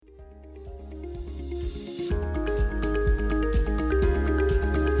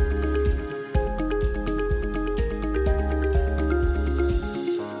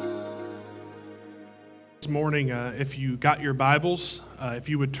morning, if you got your Bibles, if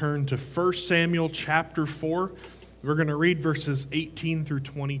you would turn to 1 Samuel chapter 4, we're going to read verses 18 through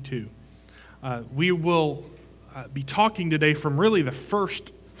 22. We will be talking today from really the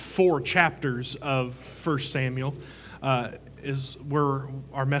first 4 chapters of 1 Samuel is where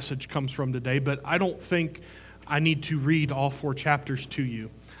our message comes from today, but I don't think I need to read all 4 chapters to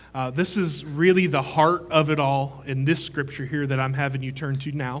you. This is really the heart of it all in this scripture here that I'm having you turn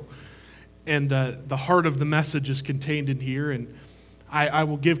to now. And the heart of the message is contained in here, and I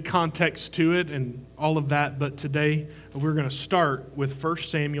will give context to it and all of that, but today we're going to start with 1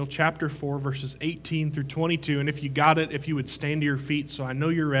 Samuel chapter 4, verses 18 through 22, and if you got it, if you would stand to your feet so I know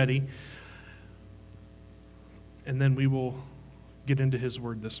you're ready, and then we will get into His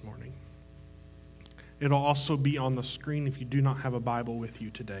Word this morning. It'll also be on the screen if you do not have a Bible with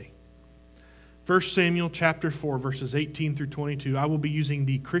you today. 1 Samuel chapter 4, verses 18 through 22. I will be using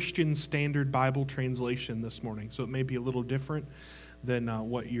the Christian Standard Bible translation this morning, so it may be a little different than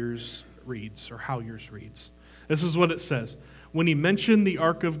what yours reads or how yours reads. This is what it says. When he mentioned the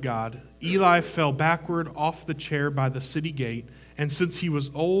ark of God, Eli fell backward off the chair by the city gate, and since he was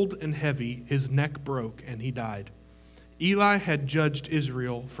old and heavy, his neck broke and he died. Eli had judged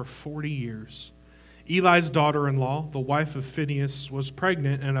Israel for 40 years. Eli's daughter-in-law, the wife of Phinehas, was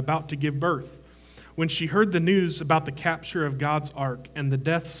pregnant and about to give birth. When she heard the news about the capture of God's ark and the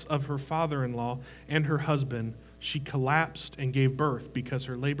deaths of her father-in-law and her husband, she collapsed and gave birth because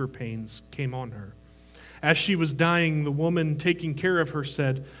her labor pains came on her. As she was dying, the woman taking care of her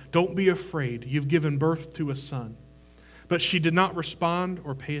said, "Don't be afraid, you've given birth to a son." But she did not respond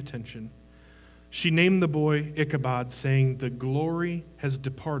or pay attention. She named the boy Ichabod, saying, "The glory has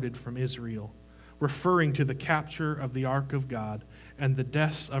departed from Israel," referring to the capture of the ark of God and the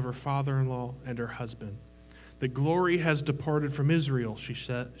deaths of her father-in-law and her husband. "The glory has departed from Israel," she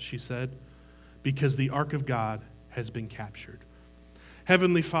said, "because the ark of God has been captured."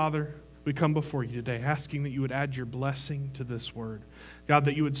 Heavenly Father, we come before you today asking that you would add your blessing to this word. God,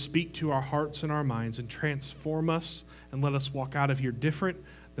 that you would speak to our hearts and our minds and transform us and let us walk out of here different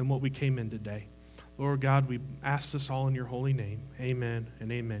than what we came in today. Lord God, we ask this all in your holy name. Amen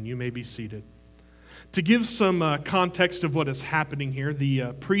and amen. You may be seated. To give some context of what is happening here,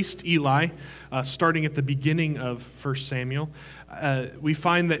 the priest Eli, starting at the beginning of 1 Samuel, we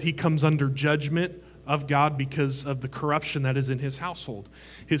find that he comes under judgment of God because of the corruption that is in his household.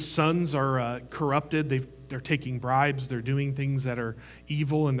 His sons are corrupted. They're taking bribes. They're doing things that are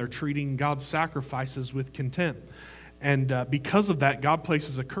evil, and they're treating God's sacrifices with contempt. And because of that, God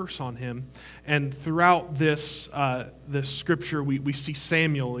places a curse on him. And throughout this scripture, we see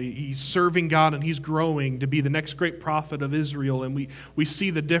Samuel. He's serving God, and he's growing to be the next great prophet of Israel. And we see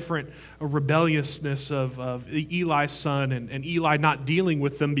the different rebelliousness of Eli's son, and Eli not dealing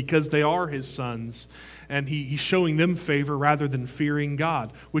with them because they are his sons. And he's showing them favor rather than fearing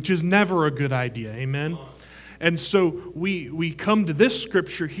God, which is never a good idea. Amen? And so we come to this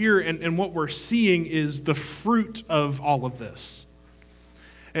scripture here, and what we're seeing is the fruit of all of this.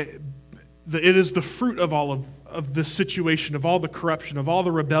 It is the fruit of all of this situation, of all the corruption, of all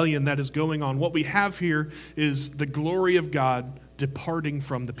the rebellion that is going on. What we have here is the glory of God departing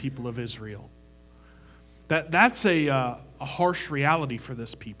from the people of Israel. That's a harsh reality for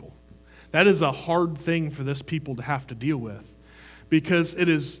this people. That is a hard thing for this people to have to deal with. Because it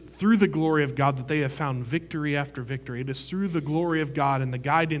is through the glory of God that they have found victory after victory. It is through the glory of God and the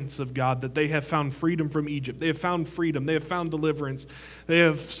guidance of God that they have found freedom from Egypt. They have found freedom. They have found deliverance. They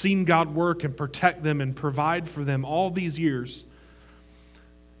have seen God work and protect them and provide for them all these years.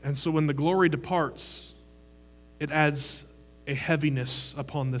 And so when the glory departs, it adds a heaviness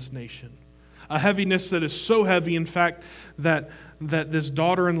upon this nation. A heaviness that is so heavy, in fact, that this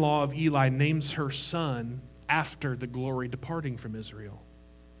daughter-in-law of Eli names her son after the glory departing from Israel.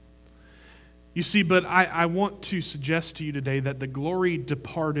 You see, but I want to suggest to you today that the glory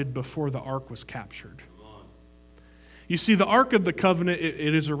departed before the ark was captured. You see, the Ark of the Covenant,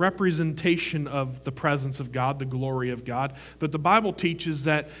 it is a representation of the presence of God, the glory of God, but the Bible teaches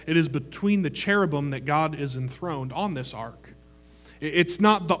that it is between the cherubim that God is enthroned on this ark. It's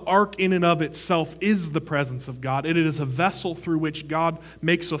not the ark in and of itself is the presence of God. It is a vessel through which God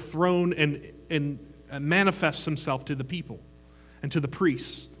makes a throne and manifests himself to the people and to the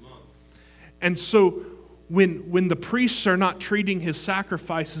priests. And so when the priests are not treating his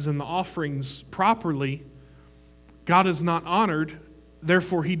sacrifices and the offerings properly, God is not honored,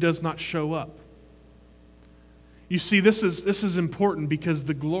 therefore he does not show up. You see, this is important because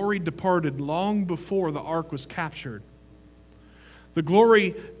the glory departed long before the ark was captured. The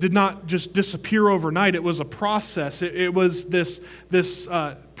glory did not just disappear overnight. It was a process. It was this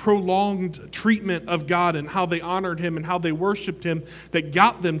prolonged treatment of God and how they honored Him and how they worshiped Him that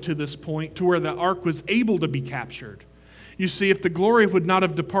got them to this point to where the ark was able to be captured. You see, if the glory would not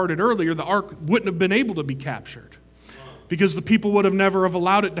have departed earlier, the ark wouldn't have been able to be captured. Because the people would have never have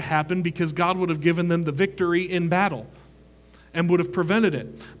allowed it to happen, because God would have given them the victory in battle and would have prevented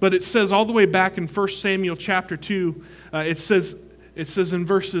it. But it says all the way back in 1 Samuel chapter 2, it says in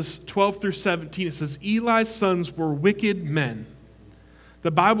verses 12 through 17, it says, Eli's sons were wicked men.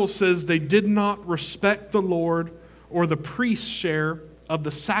 The Bible says they did not respect the Lord or the priest's share of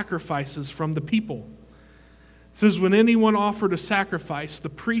the sacrifices from the people. It says, when anyone offered a sacrifice, the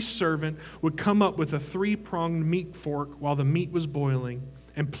priest's servant would come up with a 3-pronged meat fork while the meat was boiling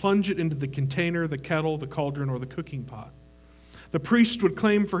and plunge it into the container, the kettle, the cauldron, or the cooking pot. The priest would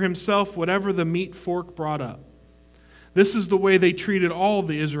claim for himself whatever the meat fork brought up. This is the way they treated all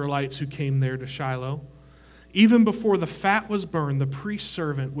the Israelites who came there to Shiloh. Even before the fat was burned, the priest's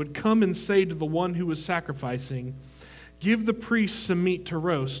servant would come and say to the one who was sacrificing, give the priest some meat to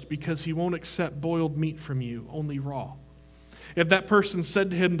roast, because he won't accept boiled meat from you, only raw. If that person said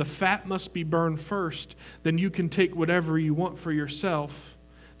to him, the fat must be burned first, then you can take whatever you want for yourself,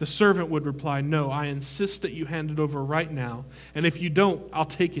 the servant would reply, no, I insist that you hand it over right now, and if you don't, I'll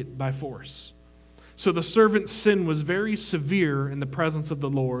take it by force. So the servant's sin was very severe in the presence of the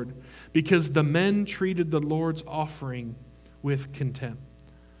Lord, because the men treated the Lord's offering with contempt.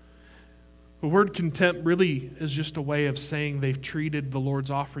 The word contempt really is just a way of saying they've treated the Lord's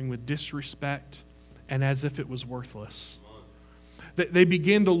offering with disrespect and as if it was worthless. They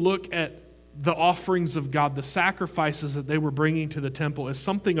began to look at the offerings of God, the sacrifices that they were bringing to the temple, as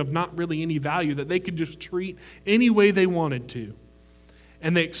something of not really any value that they could just treat any way they wanted to.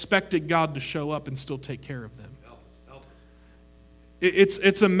 And they expected God to show up and still take care of them.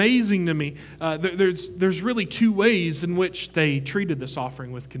 It's amazing to me. There's really 2 ways in which they treated this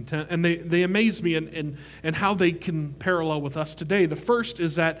offering with contempt, and they amaze me in how they can parallel with us today. The first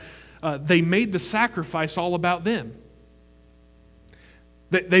is that they made the sacrifice all about them.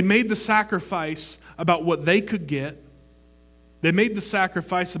 They made the sacrifice about what they could get. They made the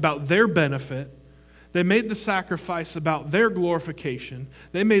sacrifice about their benefit. They made the sacrifice about their glorification.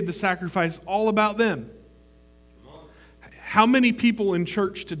 They made the sacrifice all about them. How many people in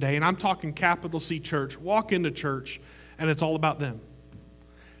church today, and I'm talking capital C church, walk into church and it's all about them?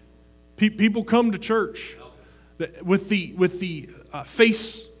 People come to church with the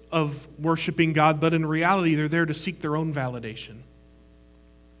face of worshiping God, but in reality they're there to seek their own validation.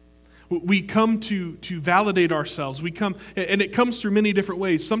 We come to validate ourselves. We come, and it comes through many different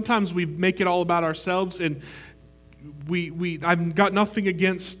ways. Sometimes we make it all about ourselves, and I've got nothing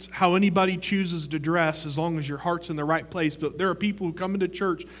against how anybody chooses to dress as long as your heart's in the right place. But there are people who come into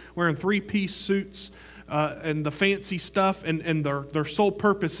church wearing 3-piece suits and the fancy stuff, and their sole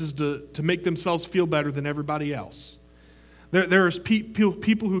purpose is to make themselves feel better than everybody else. There's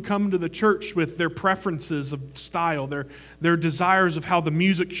people who come to the church with their preferences of style, their desires of how the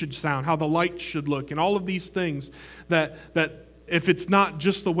music should sound, how the lights should look, and all of these things that if it's not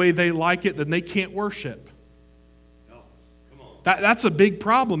just the way they like it, then they can't worship. That's a big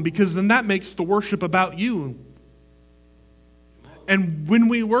problem, because then that makes the worship about you. And when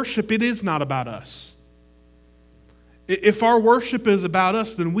we worship, it is not about us. If our worship is about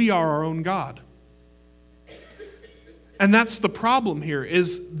us, then we are our own God. And that's the problem here,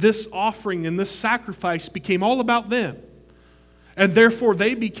 is this offering and this sacrifice became all about them. And therefore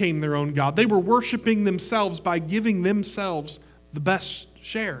they became their own God. They were worshiping themselves by giving themselves the best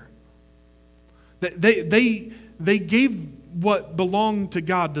share. They gave what belonged to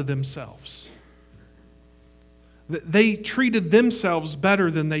God to themselves. They treated themselves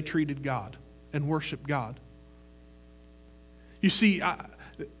better than they treated God and worshiped God. You see,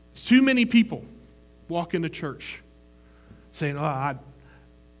 too many people walk into church saying, I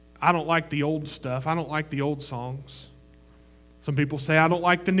don't like the old stuff. I don't like the old songs. Some people say, I don't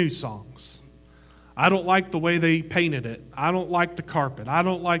like the new songs. I don't like the way they painted it. I don't like the carpet. I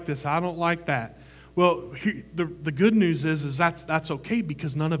don't like this. I don't like that. Well, the good news is that's okay,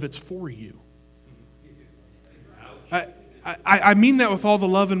 because none of it's for you. I mean that with all the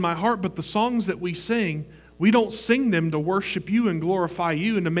love in my heart, but the songs that we sing, we don't sing them to worship you and glorify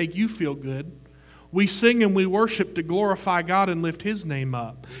you and to make you feel good. We sing and we worship to glorify God and lift His name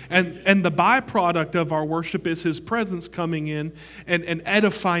up. And the byproduct of our worship is His presence coming in and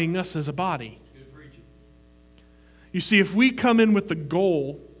edifying us as a body. You see, if we come in with the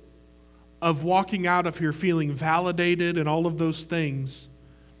goal of walking out of here feeling validated and all of those things,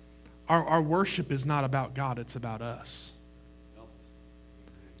 our worship is not about God, it's about us.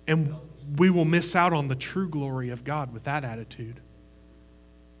 And we will miss out on the true glory of God with that attitude.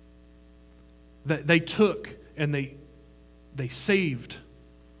 They took and they saved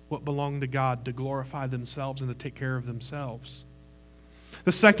what belonged to God to glorify themselves and to take care of themselves.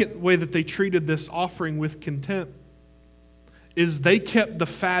 The second way that they treated this offering with contempt is they kept the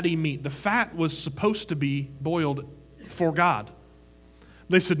fatty meat. The fat was supposed to be boiled for God.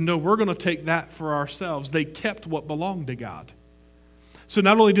 They said, no, we're going to take that for ourselves. They kept what belonged to God. So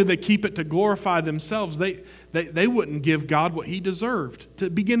not only did they keep it to glorify themselves, they wouldn't give God what He deserved to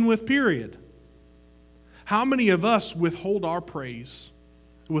begin with, period. How many of us withhold our praise,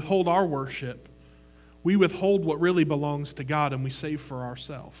 withhold our worship? We withhold what really belongs to God and we save for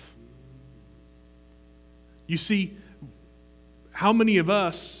ourselves. You see, how many of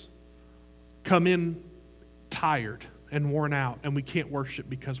us come in tired and worn out and we can't worship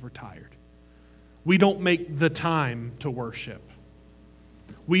because we're tired? We don't make the time to worship.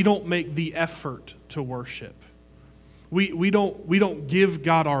 We don't make the effort to worship. We don't give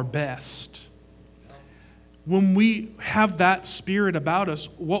God our best. When we have that spirit about us,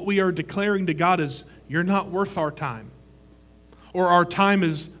 what we are declaring to God is, you're not worth our time. Or our time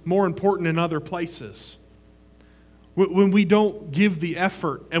is more important in other places. When we don't give the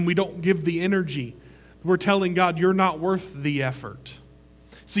effort and we don't give the energy, we're telling God, you're not worth the effort.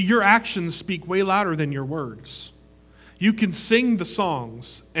 See, your actions speak way louder than your words. You can sing the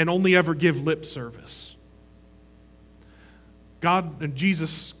songs and only ever give lip service. God and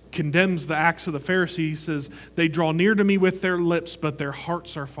Jesus condemns the acts of the Pharisees. He says, they draw near to me with their lips, but their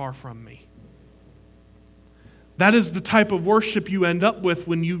hearts are far from me. That is the type of worship you end up with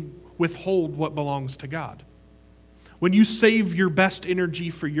when you withhold what belongs to God. When you save your best energy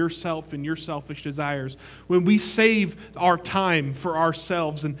for yourself and your selfish desires, when we save our time for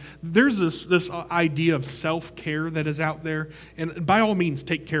ourselves, and there's this idea of self-care that is out there, and by all means,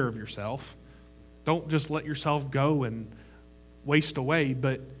 take care of yourself. Don't just let yourself go and waste away,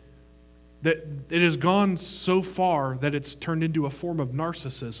 but that it has gone so far that it's turned into a form of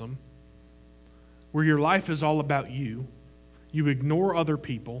narcissism, where your life is all about you. You ignore other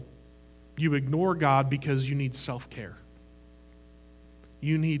people. You ignore God because you need self-care.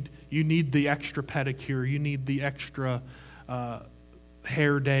 You need the extra pedicure. You need the extra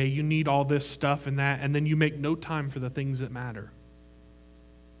hair day. You need all this stuff and that, and then you make no time for the things that matter.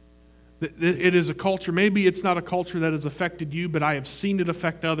 It is a culture, maybe it's not a culture that has affected you, but I have seen it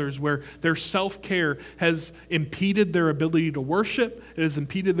affect others where their self-care has impeded their ability to worship, it has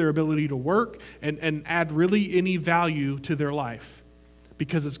impeded their ability to work and add really any value to their life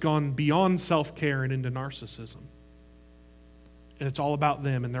because it's gone beyond self-care and into narcissism. And it's all about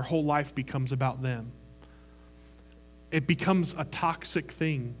them, and their whole life becomes about them. It becomes a toxic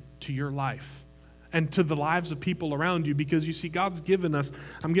thing to your life and to the lives of people around you, because you see, God's given us,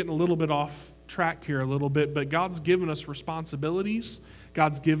 I'm getting a little bit off track here a little bit, but God's given us responsibilities.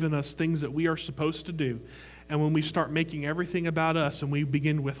 God's given us things that we are supposed to do. And when we start making everything about us and we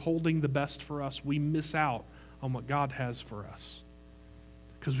begin withholding the best for us, we miss out on what God has for us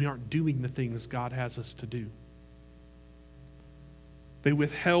because we aren't doing the things God has us to do. They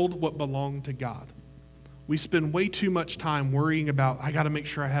withheld what belonged to God. We spend way too much time worrying about, I got to make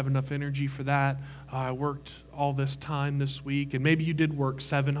sure I have enough energy for that. I worked all this time this week, and maybe you did work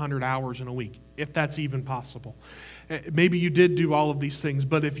 700 hours in a week, if that's even possible. Maybe you did do all of these things,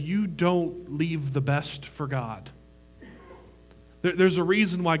 but if you don't leave the best for God, there's a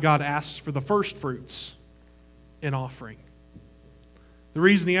reason why God asks for the first fruits in offering. The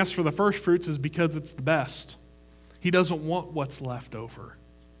reason He asks for the first fruits is because it's the best. He doesn't want what's left over.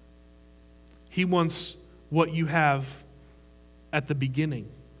 He wants what you have at the beginning,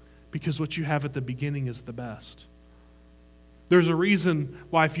 because what you have at the beginning is the best. There's a reason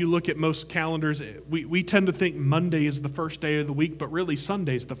why if you look at most calendars, we tend to think Monday is the first day of the week, but really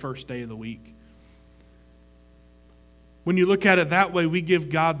Sunday's the first day of the week. When you look at it that way, we give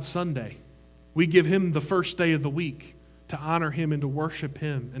God Sunday. We give Him the first day of the week to honor Him and to worship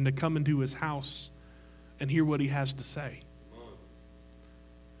Him and to come into His house and hear what He has to say.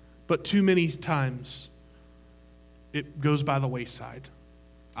 But too many times, it goes by the wayside.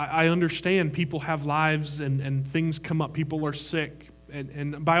 I understand people have lives and things come up. People are sick.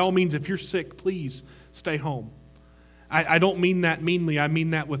 And by all means, if you're sick, please stay home. I don't mean that meanly. I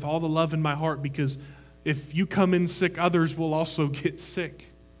mean that with all the love in my heart, because if you come in sick, others will also get sick.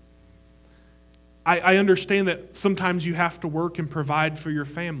 I understand that sometimes you have to work and provide for your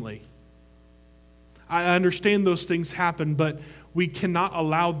family. I understand those things happen, but we cannot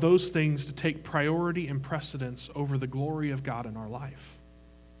allow those things to take priority and precedence over the glory of God in our life.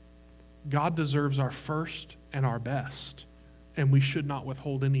 God deserves our first and our best. and we should not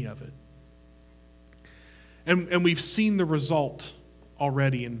withhold any of it. And we've seen the result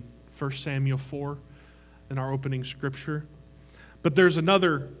already in 1 Samuel 4 in our opening scripture. But there's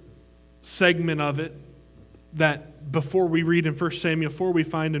another segment of it that before we read in 1 Samuel 4, we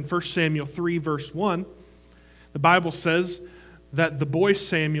find in 1 Samuel 3, verse 1, the Bible says that the boy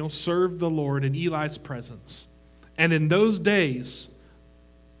Samuel served the Lord in Eli's presence. And in those days,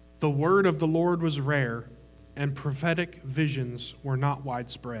 the word of the Lord was rare, and prophetic visions were not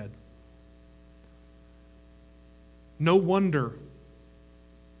widespread. No wonder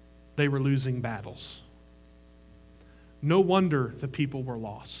they were losing battles. No wonder the people were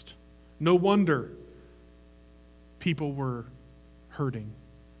lost. No wonder people were hurting.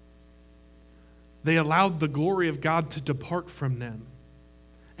 They allowed the glory of God to depart from them,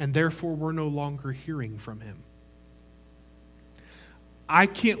 and therefore were no longer hearing from Him. I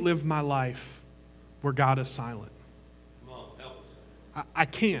can't live my life where God is silent. Come on, help us. I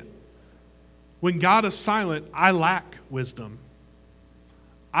can't. When God is silent, I lack wisdom.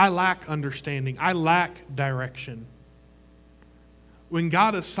 I lack understanding. I lack direction. When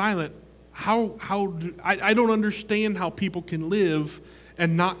God is silent, I don't understand how people can live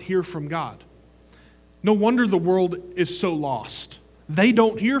and not hear from God. No wonder the world is so lost. They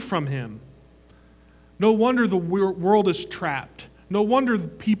don't hear from Him. No wonder the world is trapped. No wonder the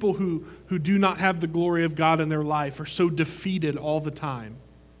people who do not have the glory of God in their life are so defeated all the time.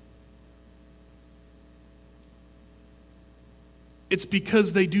 It's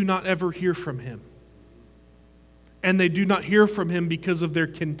because they do not ever hear from Him. And they do not hear from Him because of their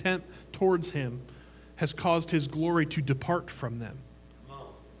contempt towards Him has caused His glory to depart from them.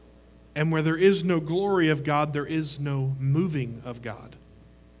 And where there is no glory of God, there is no moving of God.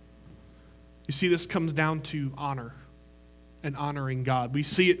 You see, this comes down to honor and honoring God. We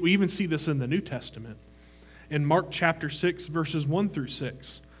even see this in the New Testament. In Mark chapter 6, verses 1 through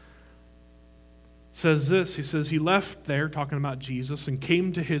 6. Says this, he says, he left there, talking about Jesus, and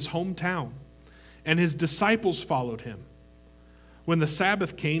came to his hometown, and his disciples followed him. When the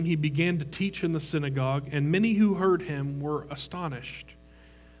Sabbath came, he began to teach in the synagogue, and many who heard him were astonished.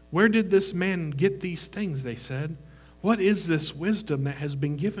 Where did this man get these things, they said? What is this wisdom that has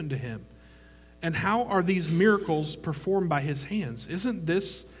been given to him? And how are these miracles performed by his hands? Isn't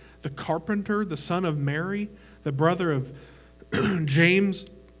this the carpenter, the son of Mary, the brother of James,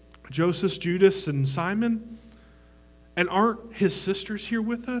 Joseph, Judas, and Simon? And aren't his sisters here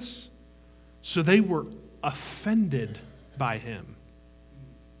with us? So they were offended by him.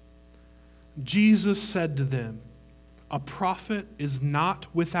 Jesus said to them, a prophet is not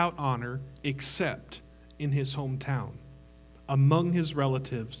without honor except in his hometown, among his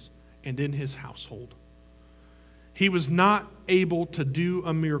relatives, and in his household. He was not able to do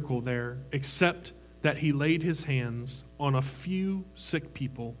a miracle there except that he laid his hands on a few sick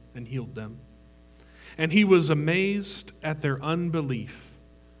people and healed them. And he was amazed at their unbelief.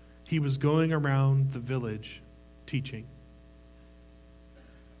 He was going around the village teaching.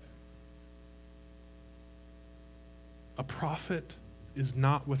 A prophet is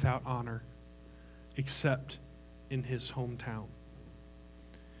not without honor except in his hometown.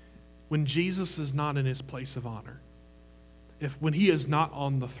 When Jesus is not in his place of honor, when he is not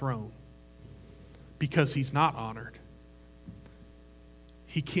on the throne, because he's not honored,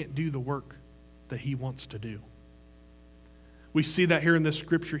 he can't do the work that he wants to do. We see that here in this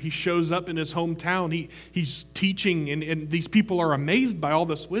scripture. He shows up in his hometown. He's teaching, and these people are amazed by all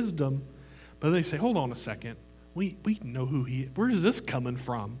this wisdom. But they say, hold on a second. We know who he is. Where is this coming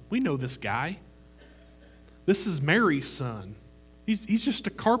from? We know this guy. This is Mary's son. He's just a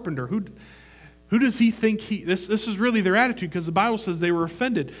carpenter. Who does he think this is really their attitude, because the Bible says they were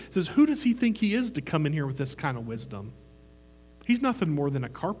offended. It says, who does he think he is to come in here with this kind of wisdom? He's nothing more than a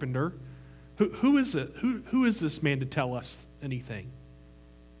carpenter. Who is it? Who is this man to tell us anything?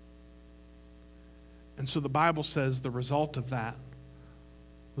 And so the Bible says the result of that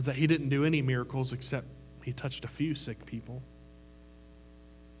was that he didn't do any miracles except he touched a few sick people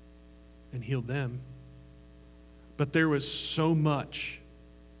and healed them. But there was so much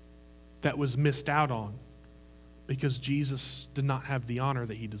that was missed out on because Jesus did not have the honor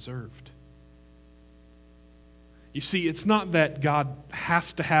that he deserved. You see, it's not that God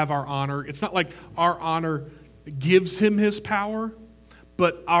has to have our honor. It's not like our honor gives him his power,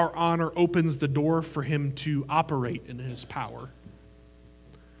 but our honor opens the door for him to operate in his power.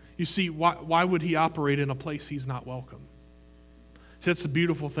 You see, why would he operate in a place he's not welcome? See, that's the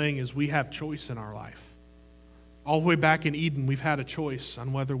beautiful thing, is we have choice in our life. All the way back in Eden, we've had a choice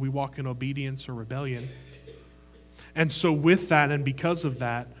on whether we walk in obedience or rebellion. And so with that, and because of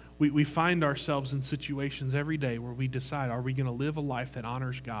that, We find ourselves in situations every day where we decide, are we going to live a life that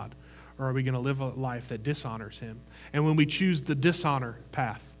honors God, or are we going to live a life that dishonors Him? And when we choose the dishonor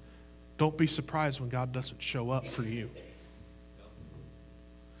path, don't be surprised when God doesn't show up for you.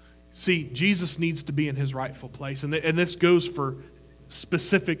 See, Jesus needs to be in His rightful place, and this goes for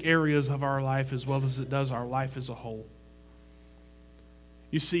specific areas of our life as well as it does our life as a whole.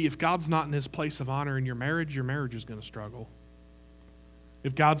 You see, if God's not in His place of honor in your marriage is going to struggle.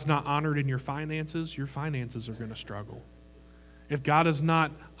 If God's not honored in your finances are going to struggle. If God is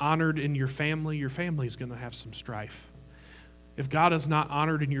not honored in your family is going to have some strife. If God is not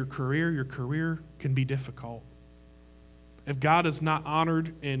honored in your career can be difficult. If God is not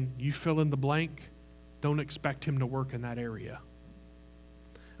honored in you fill in the blank, don't expect Him to work in that area.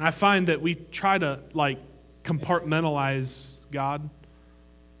 And I find that we try to compartmentalize God,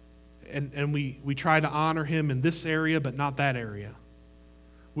 and we try to honor Him in this area but not that area.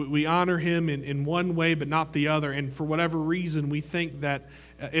 We honor Him in one way but not the other, and for whatever reason we think that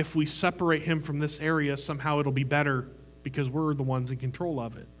if we separate Him from this area, somehow it'll be better because we're the ones in control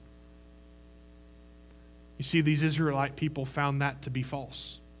of it. You see, these Israelite people found that to be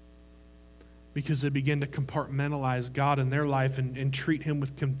false because they began to compartmentalize God in their life and treat Him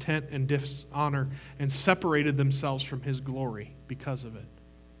with contempt and dishonor and separated themselves from His glory because of it.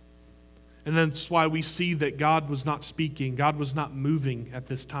 And that's why we see that God was not speaking, God was not moving at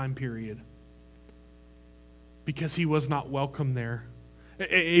this time period because He was not welcome there.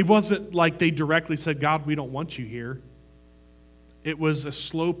 It wasn't like they directly said, God, we don't want you here. It was a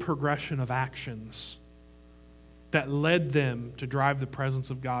slow progression of actions that led them to drive the presence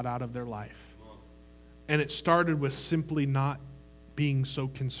of God out of their life. And it started with simply not being so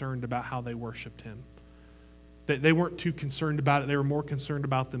concerned about how they worshiped Him. They weren't too concerned about it. They were more concerned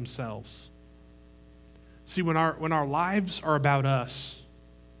about themselves. See, when our lives are about us,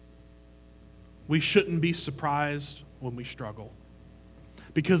 we shouldn't be surprised when we struggle.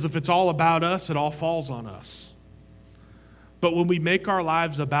 Because if it's all about us, it all falls on us. But when we make our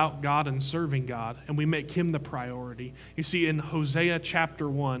lives about God and serving God, and we make Him the priority. You see, in Hosea chapter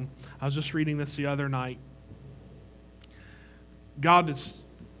 1, I was just reading this the other night. God is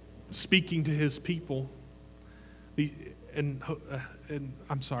speaking to His people. In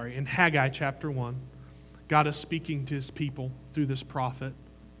Haggai chapter 1, God is speaking to His people through this prophet,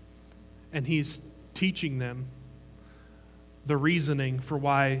 and He's teaching them the reasoning for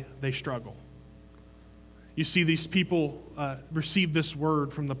why they struggle. You see, these people receive this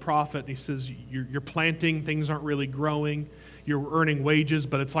word from the prophet. He says, you're planting, things aren't really growing, you're earning wages,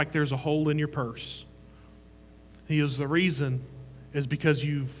 but it's like there's a hole in your purse. He goes, the reason is because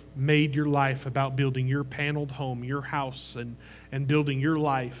you've made your life about building your paneled home, your house, and building your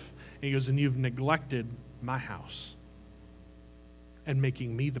life. And he goes, and you've neglected my house and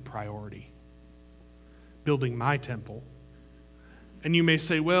making me the priority, building my temple. And you may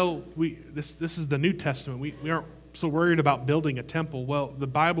say, well, this is the New Testament. We aren't so worried about building a temple. Well, the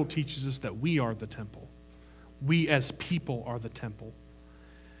Bible teaches us that we are the temple. We as people are the temple.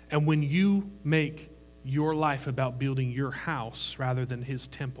 And when you make your life about building your house rather than His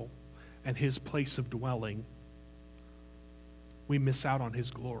temple and His place of dwelling, we miss out on His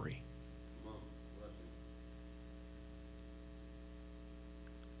glory.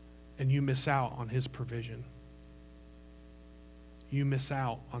 And you miss out on His provision. You miss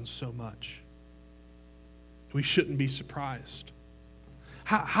out on so much. We shouldn't be surprised.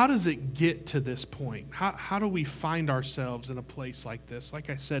 How does it get to this point? How do we find ourselves in a place like this? Like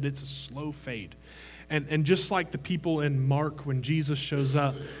I said, it's a slow fade. And just like the people in Mark, when Jesus shows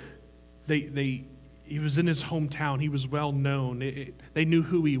up, he was in His hometown. He was well known. They knew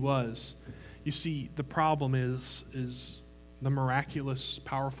who He was. You see, the problem is the miraculous,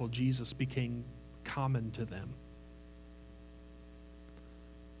 powerful Jesus became common to them.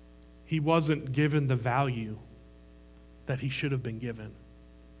 He wasn't given the value that He should have been given.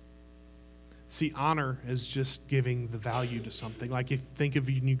 See, honor is just giving the value to something. Like think of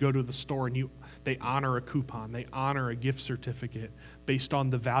when you go to the store and they honor a coupon, they honor a gift certificate based on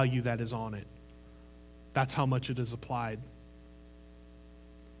the value that is on it. That's how much it is applied.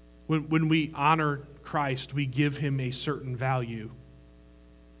 When we honor Christ, we give Him a certain value.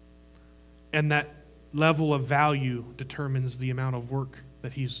 And that level of value determines the amount of work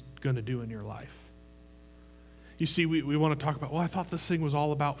that He's going to do in your life. You see, we want to talk about, well, I thought this thing was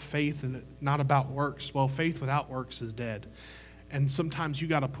all about faith and not about works. Well, faith without works is dead. And sometimes you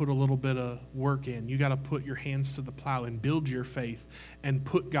got to put a little bit of work in. You got to put your hands to the plow and build your faith and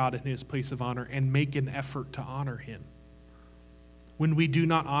put God in His place of honor and make an effort to honor Him. When we do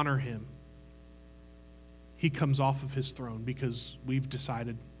not honor Him, He comes off of His throne because we've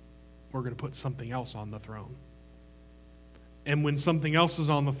decided we're going to put something else on the throne. And when something else is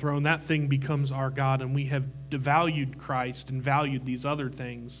on the throne, that thing becomes our God, and we have devalued Christ and valued these other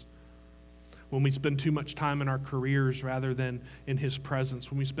things. When we spend too much time in our careers rather than in His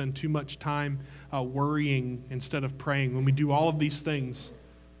presence, when we spend too much time worrying instead of praying, when we do all of these things,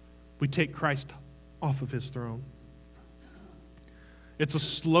 we take Christ off of His throne. It's a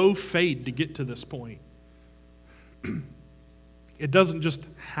slow fade to get to this point. It doesn't just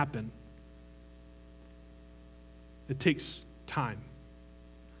happen. It takes time.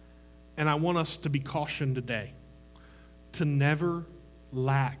 And I want us to be cautioned today to never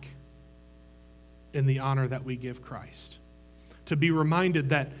lack in the honor that we give Christ. To be reminded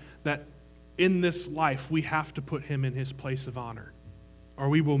that in this life we have to put Him in His place of honor, or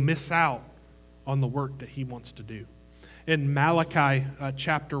we will miss out on the work that He wants to do. In Malachi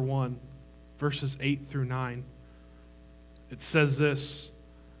chapter 1, verses 8 through 9, it says this: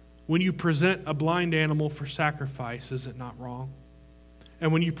 when you present a blind animal for sacrifice, is it not wrong?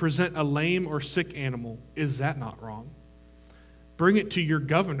 And when you present a lame or sick animal, is that not wrong? Bring it to your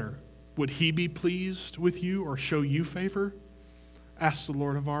governor. Would he be pleased with you or show you favor? Asks the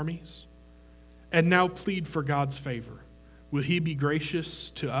Lord of armies. And now plead for God's favor. Will He be gracious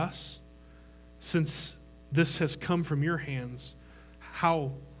to us? Since this has come from your hands,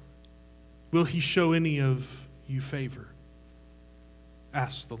 how will He show any of you favor?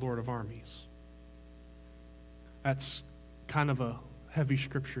 Asks the Lord of armies. That's kind of a heavy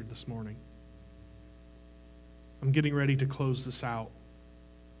scripture this morning. I'm getting ready to close this out.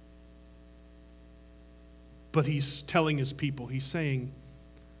 But He's telling His people, He's saying,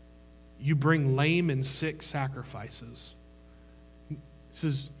 you bring lame and sick sacrifices. He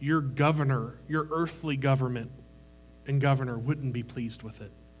says, your governor, your earthly government and governor wouldn't be pleased with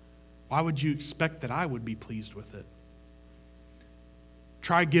it. Why would you expect that I would be pleased with it?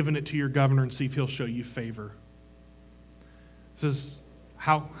 Try giving it to your governor and see if he'll show you favor. He says,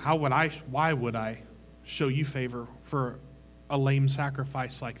 why would I show you favor for a lame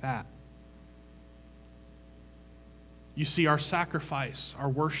sacrifice like that? You see, our sacrifice, our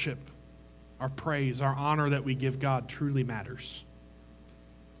worship, our praise, our honor that we give God truly matters.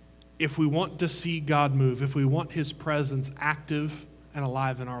 If we want to see God move, if we want His presence active and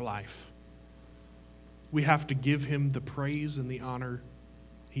alive in our life, we have to give Him the praise and the honor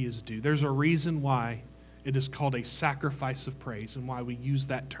He is due. There's a reason why it is called a sacrifice of praise and why we use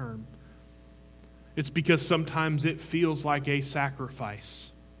that term. It's because sometimes it feels like a sacrifice.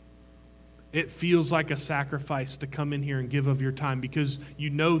 It feels like a sacrifice to come in here and give of your time, because you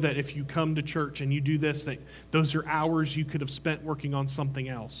know that if you come to church and you do this, that those are hours you could have spent working on something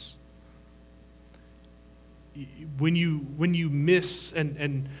else. When you miss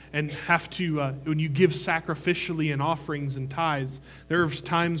and have to, when you give sacrificially in offerings and tithes, there are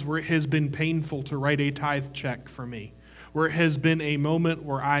times where it has been painful to write a tithe check for me, where it has been a moment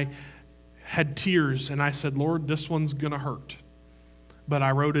where I had tears and I said, Lord, this one's going to hurt, but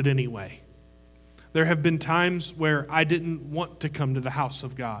I wrote it anyway. There have been times where I didn't want to come to the house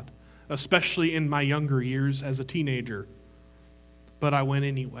of God, especially in my younger years as a teenager, but I went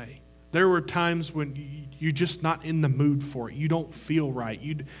anyway. There were times when you're just not in the mood for it. You don't feel right.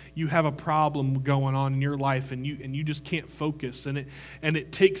 You have a problem going on in your life, and you just can't focus. And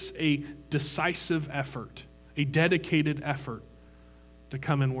it takes a decisive effort, a dedicated effort to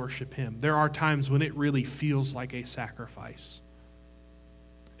come and worship Him. There are times when it really feels like a sacrifice.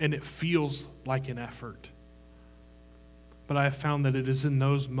 And it feels like an effort. But I have found that it is in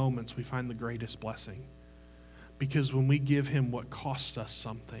those moments we find the greatest blessing. Because when we give Him what costs us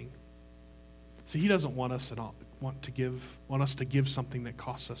something, see, He doesn't want us to give something that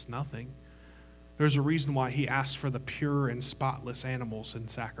costs us nothing. There's a reason why He asks for the pure and spotless animals in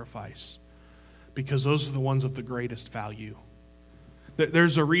sacrifice, because those are the ones of the greatest value.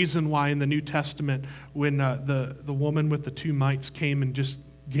 There's a reason why in the New Testament, when the woman with the 2 mites came and just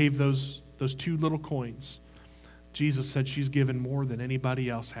gave those 2 little coins, Jesus said she's given more than anybody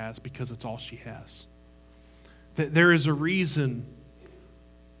else has because it's all she has. There is a reason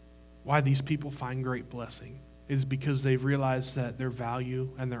why these people find great blessing. It is because they've realized that their value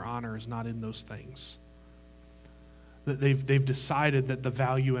and their honor is not in those things. That they've decided that the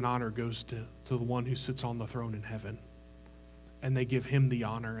value and honor goes to the one who sits on the throne in heaven. And they give Him the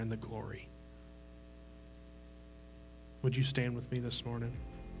honor and the glory. Would you stand with me this morning?